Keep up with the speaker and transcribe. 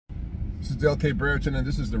This is Dale K. Brereton, and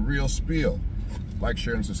this is The Real Spiel. Like,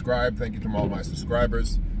 share, and subscribe. Thank you to all my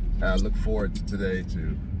subscribers. I look forward to today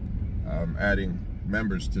to adding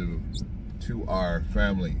members to our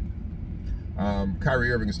family.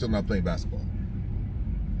 Kyrie Irving is still not playing basketball.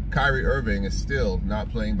 Kyrie Irving is still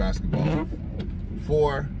not playing basketball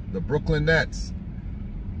for the Brooklyn Nets.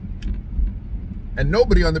 And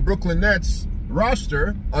nobody on the Brooklyn Nets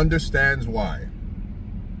roster understands why.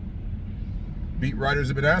 Beat writers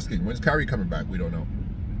have been asking, when's Kyrie coming back? We don't know.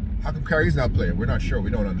 How come Kyrie's not playing? We're not sure. We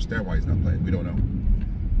don't understand why he's not playing. We don't know.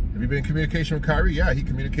 Have you been in communication with Kyrie? Yeah, he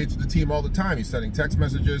communicates with the team all the time. He's sending text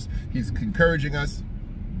messages. He's encouraging us.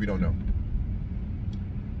 We don't know.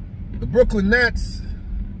 The Brooklyn Nets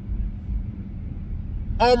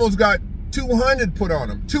almost got 200 put on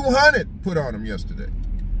them. 200 put on them yesterday.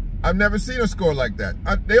 I've never seen a score like that.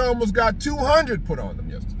 They almost got 200 put on them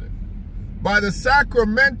yesterday by the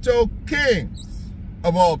Sacramento Kings,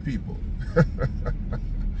 of all people.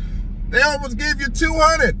 They almost gave you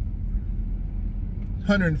 200.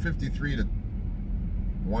 153 to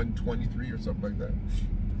 123 or something like that.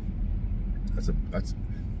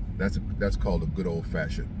 That's called a good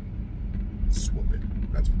old-fashioned swooping.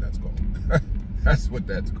 That's what that's called. That's what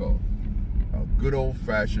that's called. A good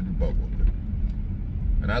old-fashioned butt whooping.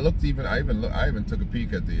 And I even took a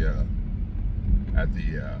peek at the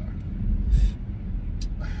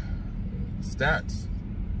stats.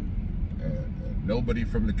 Nobody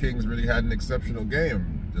from the Kings really had an exceptional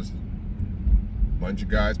game. Just a bunch of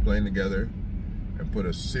guys playing together and put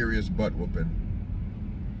a serious butt whooping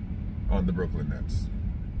on the Brooklyn Nets.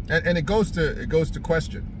 And it goes to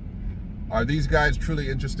question: are these guys truly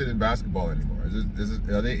interested in basketball anymore?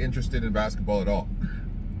 Are they interested in basketball at all?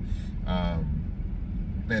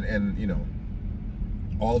 And you know,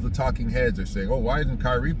 all the talking heads are saying, "Oh, why isn't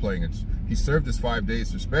Kyrie playing?" He served his 5-day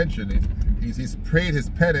suspension. He's paid his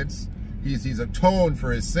penance. He's atoned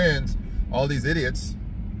for his sins. All these idiots,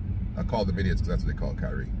 I call them idiots because that's what they call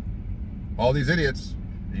Kyrie. All these idiots,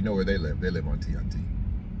 you know where they live. They live on TNT.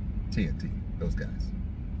 TNT, those guys.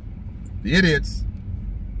 The idiots,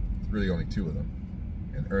 it's really only two of them.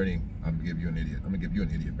 And Ernie, I'm gonna give you an idiot. I'm gonna give you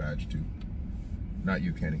an idiot badge too. Not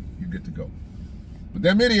you, Kenny. You get to go. But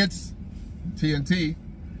them idiots, TNT,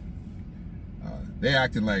 they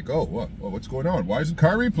acting like, oh, what's going on? Why isn't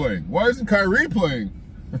Kyrie playing? Why isn't Kyrie playing?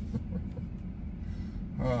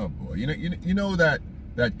 Oh boy, you know that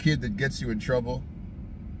kid that gets you in trouble,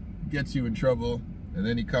 and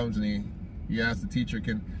then he comes and he asks the teacher,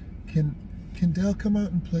 can Dell come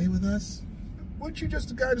out and play with us? Weren't you just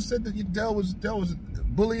the guy that said that Dell was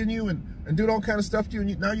bullying you and doing all kind of stuff to you,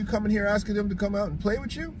 and now you coming here asking him to come out and play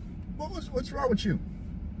with you? What's wrong with you?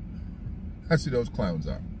 That's who those clowns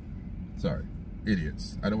are. Sorry,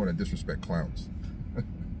 idiots. I don't want to disrespect clowns.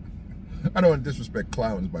 I don't want to disrespect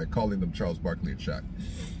clowns by calling them Charles Barkley and Shaq.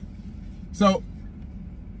 So,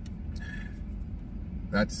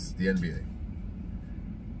 that's the NBA.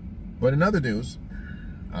 But in other news,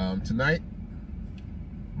 tonight,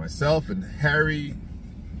 myself and Harry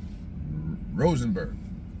Rozenberg,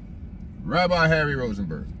 Rabbi Harry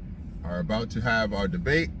Rozenberg, are about to have our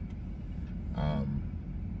debate. I'm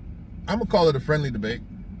going to call it a friendly debate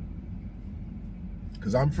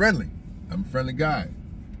because I'm friendly. I'm a friendly guy.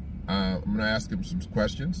 I'm going to ask him some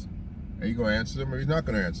questions. Are you going to answer them or you're not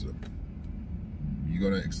going to answer them? You're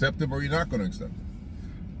going to accept them or you're not going to accept them?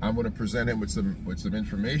 I'm going to present him with some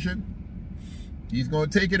information. He's going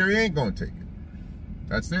to take it or he ain't going to take it.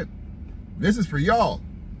 That's it. This is for y'all.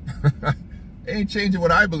 Ain't changing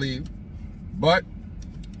what I believe, but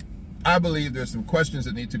I believe there's some questions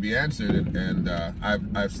that need to be answered, and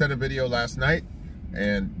I've sent a video last night,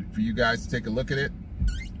 and for you guys to take a look at it.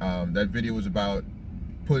 That video was about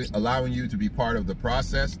allowing you to be part of the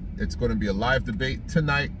process. It's going to be a live debate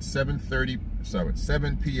tonight, 7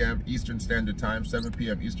 p.m. Eastern Standard Time, 7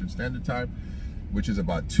 p.m. Eastern Standard Time, which is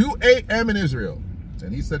about 2 a.m. in Israel.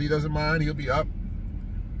 And he said he doesn't mind. He'll be up.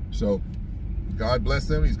 So God bless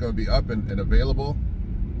him. He's going to be up and available.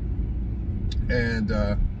 And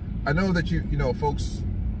I know that you know, folks,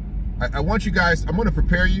 I want you guys, I'm going to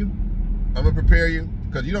prepare you. I'm going to prepare you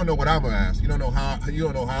because you don't know what I'm going to ask. You don't know how I'm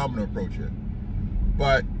going to approach it.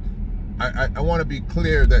 But I want to be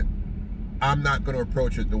clear that I'm not going to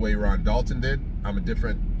approach it the way Ron Dalton did. I have a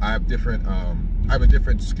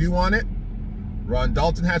different skew on it. Ron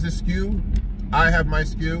Dalton has his skew. I have my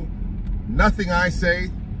skew. Nothing I say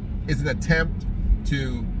is an attempt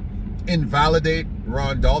to invalidate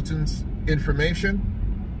Ron Dalton's information,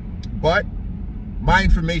 but my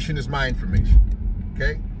information is my information,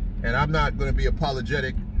 okay? And I'm not going to be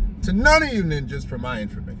apologetic to none of you ninjas for my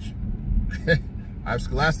information. I have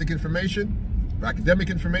scholastic information,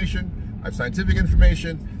 academic information, I have scientific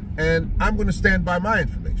information, and I'm going to stand by my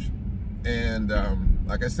information. And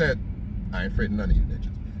like I said, I ain't afraid of none of you ninjas.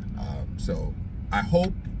 So I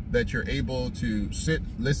hope that you're able to sit,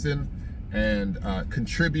 listen, and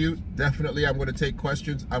contribute. Definitely, I'm going to take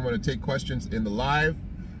questions. I'm going to take questions in the live.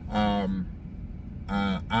 I'm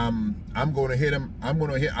going to hit him.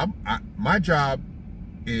 My job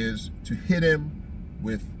is to hit him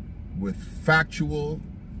with factual,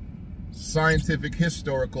 scientific,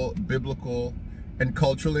 historical, biblical, and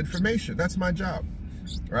cultural information. That's my job,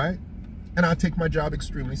 right? And I take my job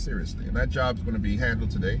extremely seriously. And that job is going to be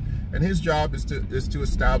handled today. And his job is to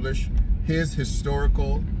establish his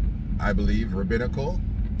historical, I believe, rabbinical,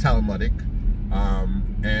 Talmudic,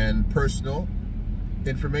 and personal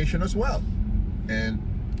information as well. And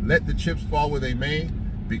let the chips fall where they may,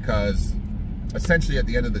 because essentially at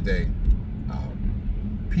the end of the day,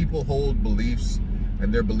 people hold beliefs,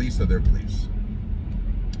 and their beliefs are their beliefs,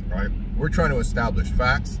 right? We're trying to establish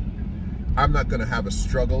facts. I'm not going to have a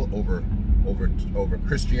struggle over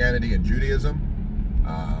Christianity and Judaism.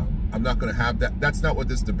 I'm not going to have that. That's not what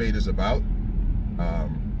this debate is about.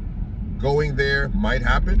 Going there might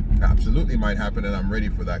happen, absolutely might happen, and I'm ready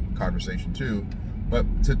for that conversation too. But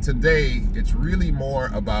today, it's really more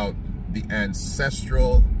about the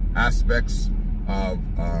ancestral aspects of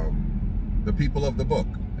the people of the book,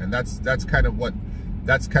 and that's kind of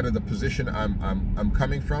the position I'm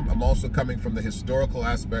coming from. I'm also coming from the historical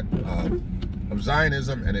aspect of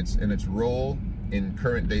Zionism and its role in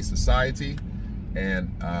current day society. And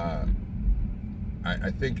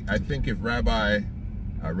I think if Rabbi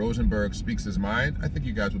Rozenberg speaks his mind, I think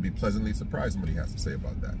you guys will be pleasantly surprised in what he has to say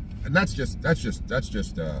about that. And that's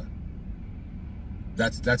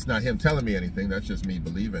not him telling me anything. That's just me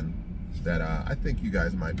believing that I think you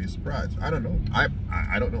guys might be surprised. I don't know.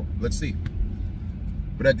 I don't know. Let's see.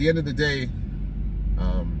 But at the end of the day,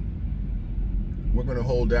 we're going to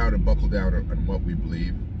hold down and buckle down on what we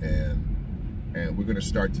believe, and we're going to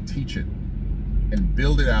start to teach it and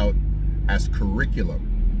build it out as curriculum.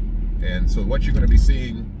 And so what you're going to be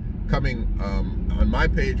seeing coming on my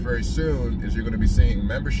page very soon is you're going to be seeing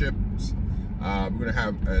memberships. We're going to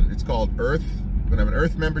have, it's called Earth. We're going to have an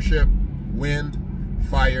Earth membership, Wind,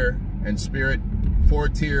 Fire, and Spirit.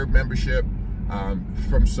 4-tier membership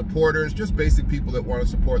from supporters, just basic people that want to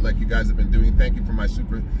support like you guys have been doing. Thank you for my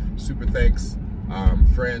super thanks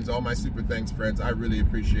friends, all my super thanks friends. I really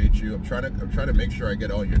appreciate you. I'm trying to make sure I get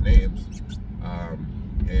all your names,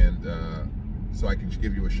 so I can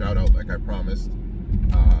give you a shout out like I promised,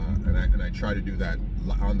 and I try to do that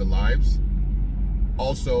on the lives.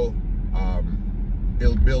 Also,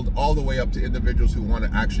 it'll build all the way up to individuals who want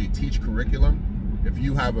to actually teach curriculum. If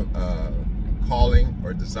you have a calling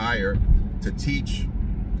or desire to teach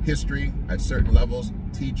history at certain levels,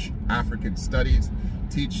 teach African studies,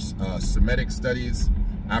 teach Semitic studies,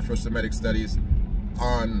 Afro-Semitic studies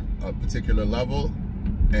on a particular level,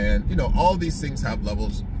 and you know, all these things have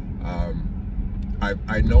levels.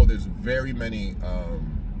 I know there's very many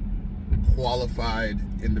qualified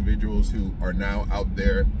individuals who are now out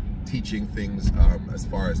there teaching things as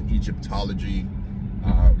far as Egyptology,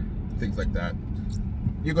 things like that.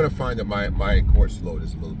 You're going to find that my course load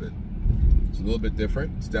is a little bit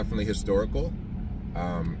different. It's definitely historical,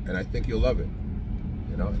 and I think you'll love it.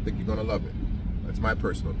 You know, I think you're going to love it. That's my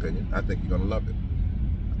personal opinion. I think you're going to love it.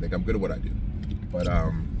 I think I'm good at what I do, but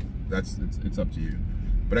it's up to you.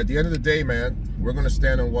 But at the end of the day, man, we're going to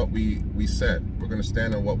stand on what we said. We're going to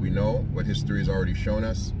stand on what we know, what history has already shown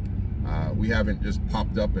us. We haven't just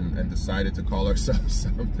popped up and decided to call ourselves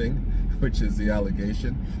something, which is the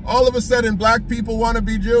allegation. All of a sudden, black people want to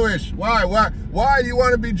be Jewish. Why do you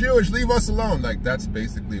want to be Jewish? Leave us alone. Like, that's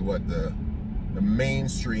basically what the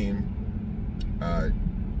mainstream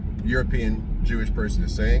European Jewish person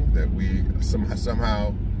is saying, that we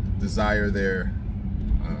somehow desire their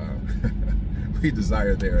we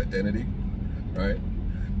desire their identity, right?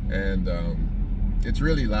 And it's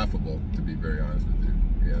really laughable, to be very honest with you.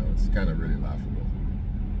 You know, it's kind of really laughable,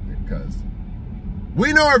 because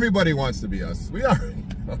we know everybody wants to be us. We already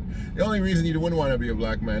know. The only reason you wouldn't want to be a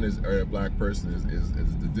black man or a black person is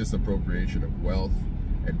the disappropriation of wealth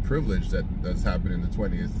and privilege that's happened in the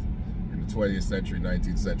 20th century,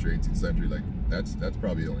 19th century, 18th century. Like, that's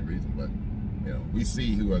probably the only reason. But you know, we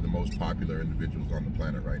see who are the most popular individuals on the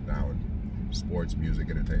planet right now in sports, music,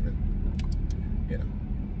 entertainment. You know,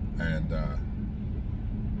 and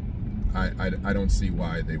I don't see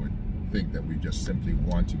why they would think that we just simply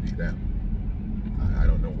want to be them. I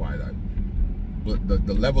don't know why that. But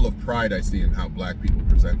the level of pride I see in how black people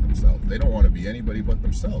present themselves, they don't want to be anybody but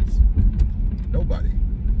themselves. Nobody.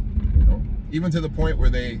 You know, even to the point where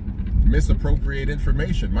they misappropriate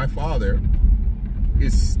information. My father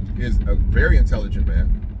is a very intelligent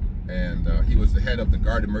man, and he was the head of the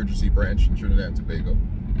Guard Emergency Branch in Trinidad and Tobago,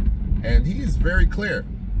 and he's very clear.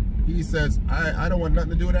 He says, I don't want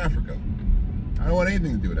nothing to do with Africa. I don't want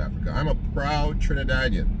anything to do with Africa. I'm a proud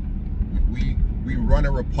Trinidadian. We run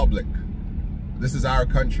a republic. This is our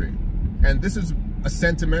country. And this is a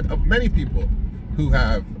sentiment of many people who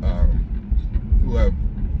have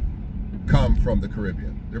come from the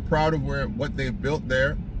Caribbean. They're proud of what they've built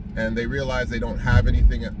there, and they realize they don't have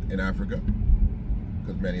anything in Africa,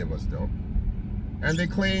 because many of us don't. And they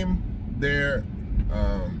claim they're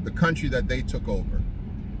the country that they took over.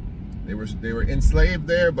 They were enslaved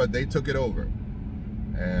there, but they took it over,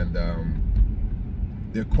 and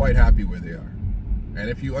they're quite happy where they are. And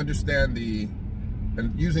if you understand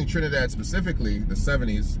and using Trinidad specifically, the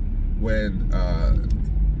 70s, when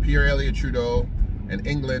Pierre Elliott Trudeau and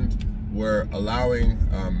England were allowing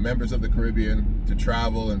members of the Caribbean to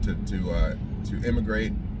travel and to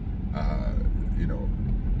immigrate, you know,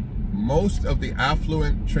 most of the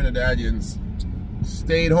affluent Trinidadians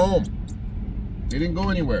stayed home. They didn't go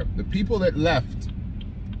anywhere. The people that left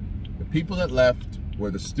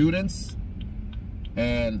were the students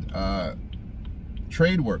and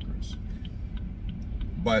trade workers.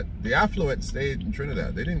 But the affluent stayed in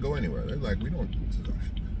Trinidad. They didn't go anywhere. They're like,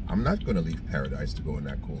 I'm not going to leave paradise to go in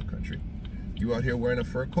that cold country. You out here wearing a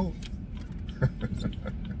fur coat.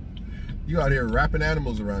 You out here wrapping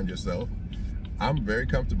animals around yourself. I'm very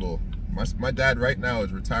comfortable. My dad right now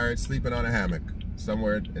is retired, sleeping on a hammock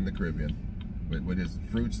somewhere in the Caribbean with his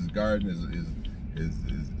fruits, his garden, his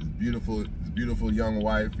beautiful young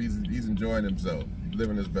wife. He's enjoying himself. He's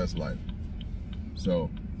living his best life.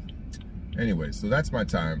 So anyway, so that's my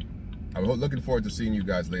time. I'm looking forward to seeing you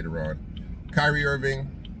guys later on. Kyrie Irving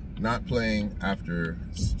not playing after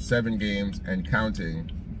 7 games and counting.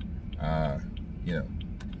 You know,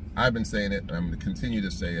 I've been saying it, and I'm going to continue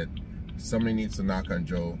to say it. Somebody needs to knock on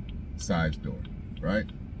Joe Tsai's door, right?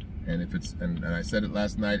 And if it's, and I said it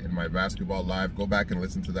last night in my basketball live. Go back and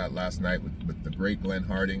listen to that last night with the great Glenn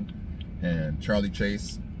Harding and Charlie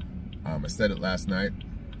Chase. I said it last night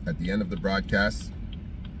at the end of the broadcast.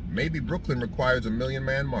 Maybe Brooklyn requires a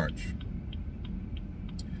 1,000,000-man march.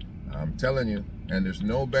 I'm telling you, and there's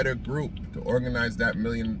no better group to organize that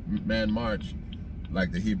 1,000,000-man march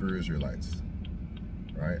like the Hebrew Israelites.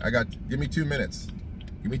 All right, give me 2 minutes.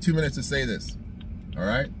 Give me 2 minutes to say this. All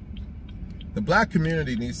right? The black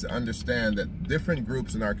community needs to understand that different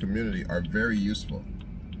groups in our community are very useful.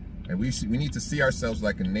 And we need to see ourselves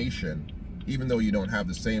like a nation, even though you don't have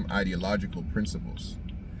the same ideological principles.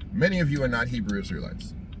 Many of you are not Hebrew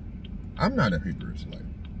Israelites. I'm not a Hebrew Israelite.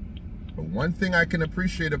 But one thing I can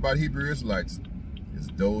appreciate about Hebrew Israelites is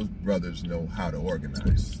those brothers know how to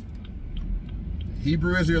organize.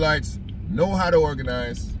 Hebrew Israelites know how to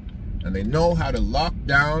organize, and they know how to lock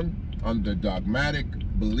down on the dogmatic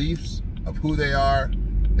beliefs of who they are.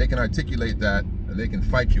 They can articulate that, and they can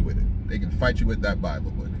fight you with it. They can fight you with that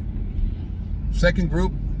Bible book. Second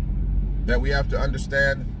group that we have to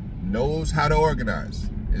understand knows how to organize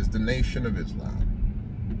is the Nation of Islam.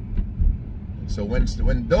 So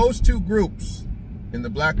when those two groups in the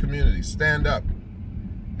black community stand up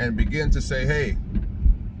and begin to say, hey,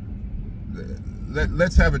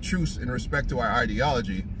 let's have a truce in respect to our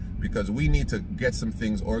ideology, because we need to get some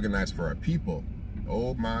things organized for our people.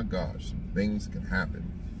 Oh my gosh, some things can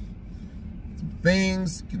happen. Some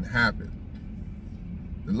things can happen.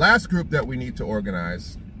 The last group that we need to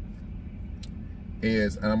organize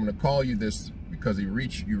is, and I'm going to call you this because you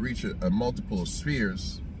reach a multiple of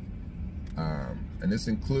spheres, and this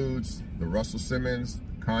includes the Russell Simmons,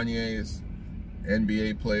 Kanye's,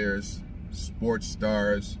 NBA players, sports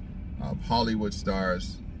stars, Hollywood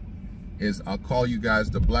stars, is I'll call you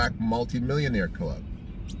guys the Black Multimillionaire Club.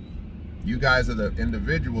 You guys are the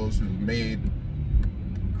individuals who've made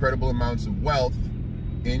incredible amounts of wealth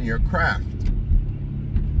in your craft.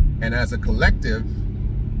 And as a collective,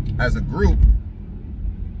 as a group,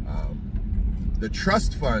 the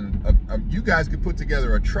trust fund, you guys could put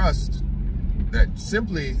together a trust that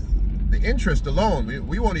simply, the interest alone,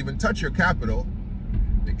 we won't even touch your capital.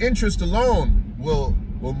 The interest alone will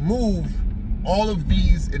move all of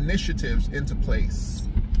these initiatives into place.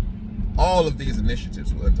 All of these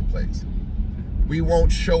initiatives will into place. We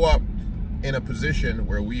won't show up in a position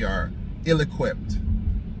where we are ill-equipped.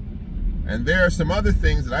 And there are some other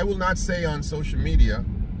things that I will not say on social media.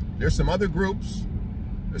 There's some other groups,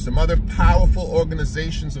 there's some other powerful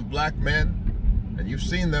organizations of black men, and you've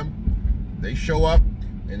seen them. They show up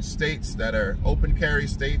in states that are open carry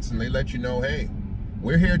states, and they let you know, hey,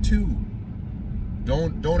 we're here too.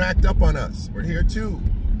 Don't act up on us. We're here too.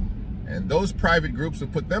 And those private groups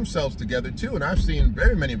have put themselves together too, and I've seen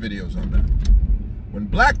very many videos on that. When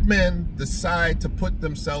black men decide to put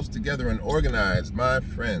themselves together and organize, my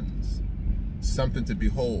friends, something to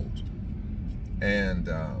behold. And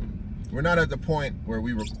we're not at the point where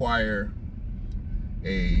we require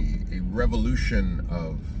a revolution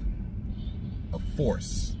of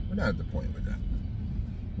force. We're not at the point with that.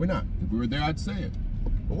 We're not. If we were there, I'd say it.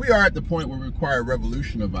 But we are at the point where we require a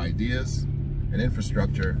revolution of ideas and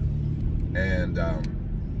infrastructure. And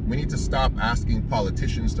we need to stop asking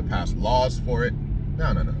politicians to pass laws for it.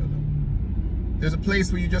 No. There's a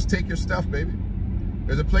place where you just take your stuff, baby.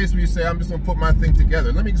 There's a place where you say, I'm just going to put my thing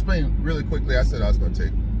together. Let me explain really quickly. I said I was going to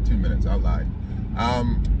take 2 minutes. I lied.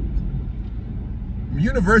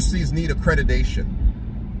 Universities need accreditation.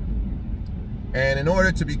 And in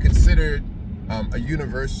order to be considered a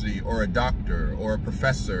university or a doctor or a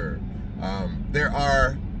professor, there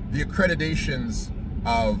are the accreditations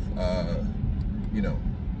of, you know,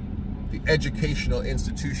 the educational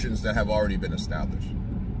institutions that have already been established.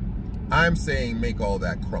 I'm saying make all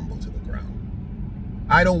that crumble to the ground.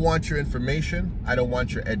 I don't want your information. I don't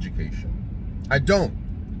want your education. I don't.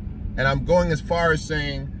 And I'm going as far as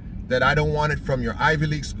saying that I don't want it from your Ivy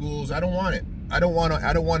League schools. I don't want it. I don't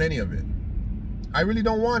want any of it. I really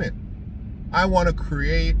don't want it. I want to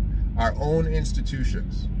create our own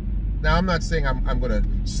institutions. Now, I'm not saying I'm going to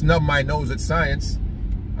snub my nose at science.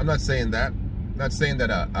 I'm not saying that. I'm not saying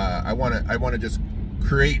that I want to just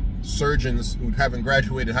create surgeons who haven't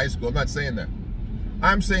graduated high school. I'm not saying that.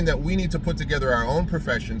 I'm saying that we need to put together our own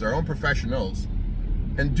professions, our own professionals,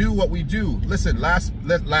 and do what we do. Listen, last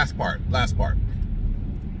part.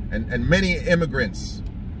 And many immigrants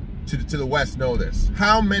to the West know this.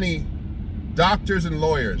 How many doctors and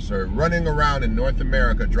lawyers are running around in North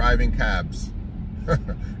America driving cabs,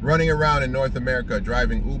 running around in North America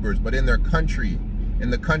driving Ubers, but in their country, in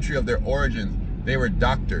the country of their origin, they were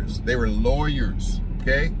doctors, they were lawyers,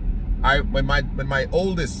 okay? When my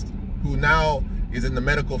oldest, who now is in the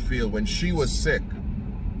medical field, when she was sick,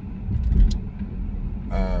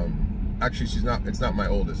 actually it's not my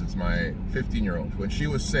oldest, it's my 15-year-old. When she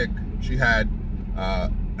was sick, she had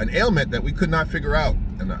an ailment that we could not figure out.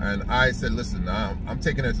 And I said, listen, I'm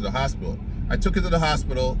taking her to the hospital. I took her to the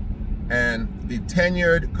hospital, and the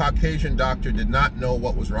tenured Caucasian doctor did not know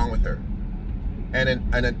what was wrong with her. And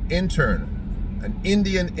an intern, an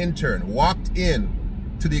Indian intern, walked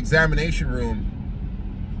in to the examination room,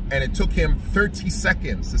 and it took him 30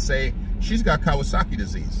 seconds to say, she's got Kawasaki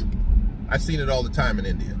disease. I've seen it all the time in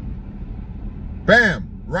India.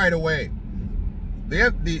 Bam, right away.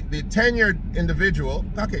 The tenured individual,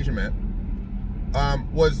 Caucasian man,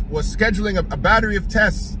 was scheduling a battery of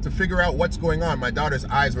tests to figure out what's going on. My daughter's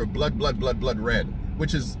eyes were blood red,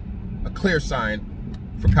 which is a clear sign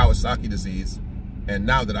for Kawasaki disease. And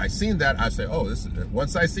now that I've seen that, I say, oh, this is,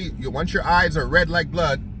 once your eyes are red like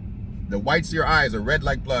blood, the whites of your eyes are red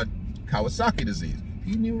like blood, Kawasaki disease.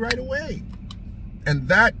 He knew right away. And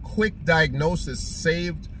that quick diagnosis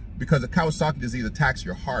saved, because the Kawasaki disease attacks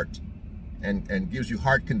your heart and gives you a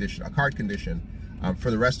heart condition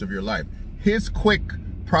for the rest of your life. His quick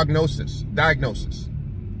diagnosis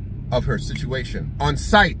of her situation on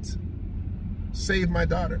site saved my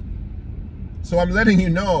daughter. So I'm letting you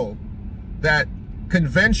know that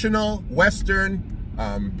conventional Western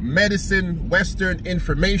medicine, Western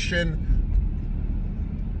information,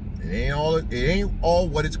 it ain't all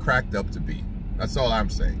what it's cracked up to be. That's all I'm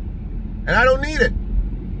saying. And I don't need it.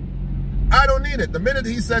 I don't need it. The minute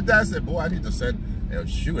he said that, I said, boy, I need to send,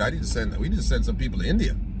 we need to send some people to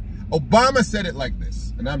India. Obama said it like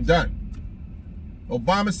this, and I'm done.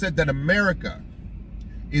 Obama said that America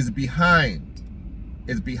is behind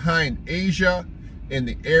Asia in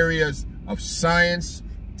the areas of science,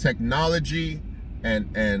 technology,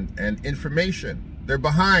 and information. They're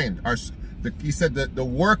behind. He said that the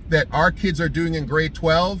work that our kids are doing in grade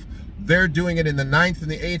 12, they're doing it in the 9th and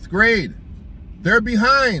the 8th grade. They're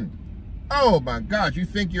behind. Oh my God, you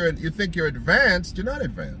think you're advanced? You're not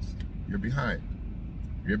advanced. You're behind.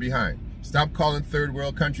 You're behind. Stop calling third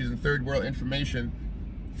world countries and third world information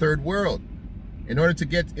third world. In order to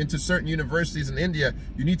get into certain universities in India,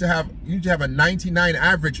 you need to have a 99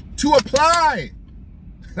 average to apply.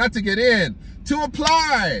 Not to get in, to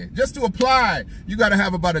apply. Just to apply, you got to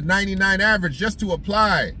have about a 99 average just to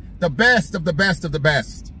apply. The best of the best of the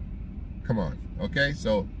best. Come on, okay?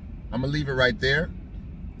 So I'm gonna leave it right there.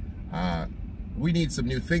 We need some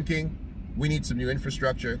new thinking. We need some new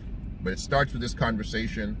infrastructure. But it starts with this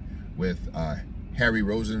conversation with Harry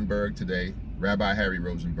Rozenberg today, Rabbi Harry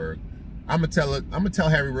Rozenberg. I'm gonna tell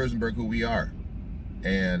Harry Rozenberg who we are.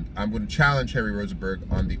 And I'm going to challenge Harry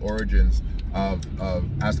Rozenberg on the origins of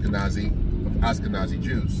Ashkenazi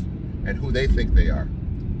Jews and who they think they are.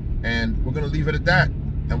 And we're going to leave it at that.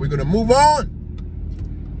 And we're going to move on.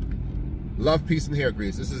 Love, peace, and hair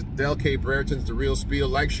grease. This is Del K. Brereton's The Real Spiel.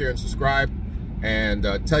 Like, share, and subscribe. And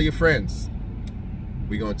tell your friends.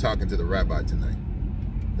 We're going to talk into the rabbi tonight.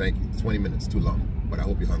 Thank you. 20 minutes, too long. But I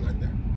hope you hung on there.